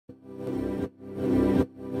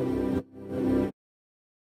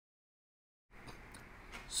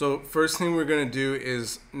So first thing we're going to do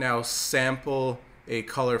is now sample a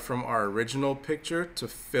color from our original picture to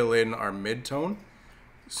fill in our midtone.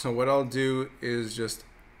 So what I'll do is just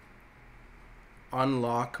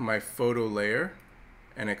unlock my photo layer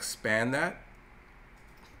and expand that.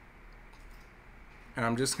 And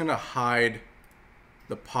I'm just going to hide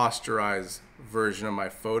the posterized version of my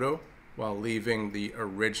photo while leaving the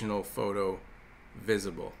original photo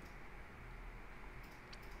visible.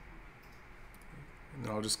 And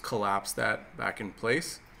I'll just collapse that back in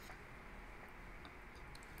place.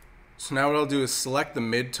 So now what I'll do is select the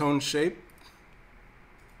midtone shape.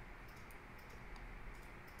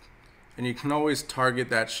 And you can always target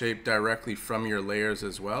that shape directly from your layers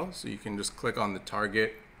as well. So you can just click on the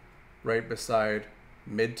target right beside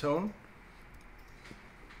midtone.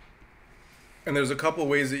 And there's a couple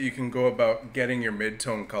ways that you can go about getting your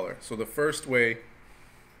midtone color. So the first way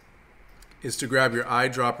is to grab your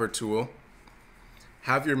eyedropper tool,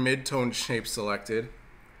 have your midtone shape selected,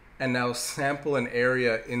 and now sample an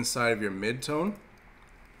area inside of your midtone.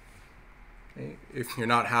 Okay. If you're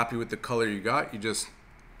not happy with the color you got, you just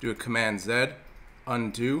do a Command Z,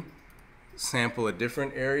 undo, sample a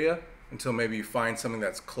different area until maybe you find something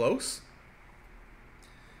that's close.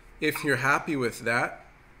 If you're happy with that,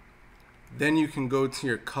 then you can go to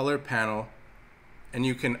your color panel and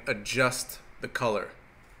you can adjust the color.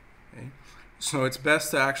 Okay. So it's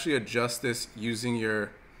best to actually adjust this using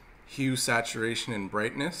your hue, saturation, and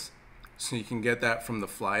brightness. So you can get that from the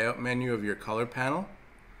flyout menu of your color panel.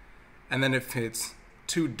 And then if it's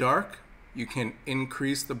too dark, you can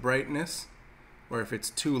increase the brightness, or if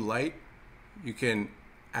it's too light, you can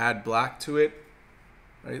add black to it,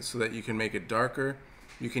 right, so that you can make it darker.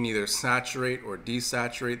 You can either saturate or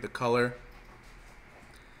desaturate the color.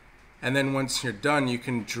 And then once you're done, you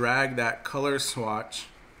can drag that color swatch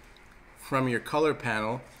from your color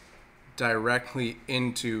panel directly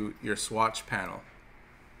into your swatch panel,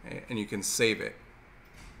 okay, and you can save it.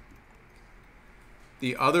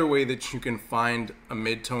 The other way that you can find a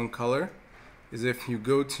midtone color is if you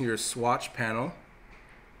go to your swatch panel,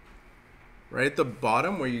 right at the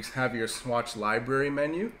bottom where you have your swatch library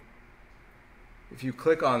menu. If you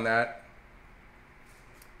click on that,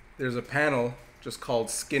 there's a panel just called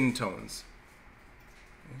skin tones.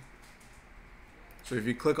 Okay. So if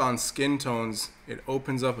you click on skin tones, it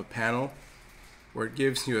opens up a panel where it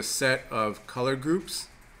gives you a set of color groups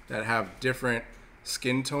that have different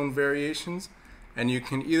skin tone variations, and you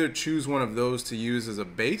can either choose one of those to use as a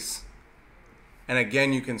base, and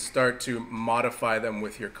again you can start to modify them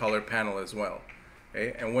with your color panel as well.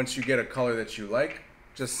 Okay. And once you get a color that you like,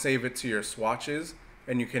 just save it to your swatches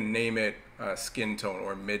and you can name it skin tone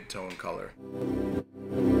or midtone color.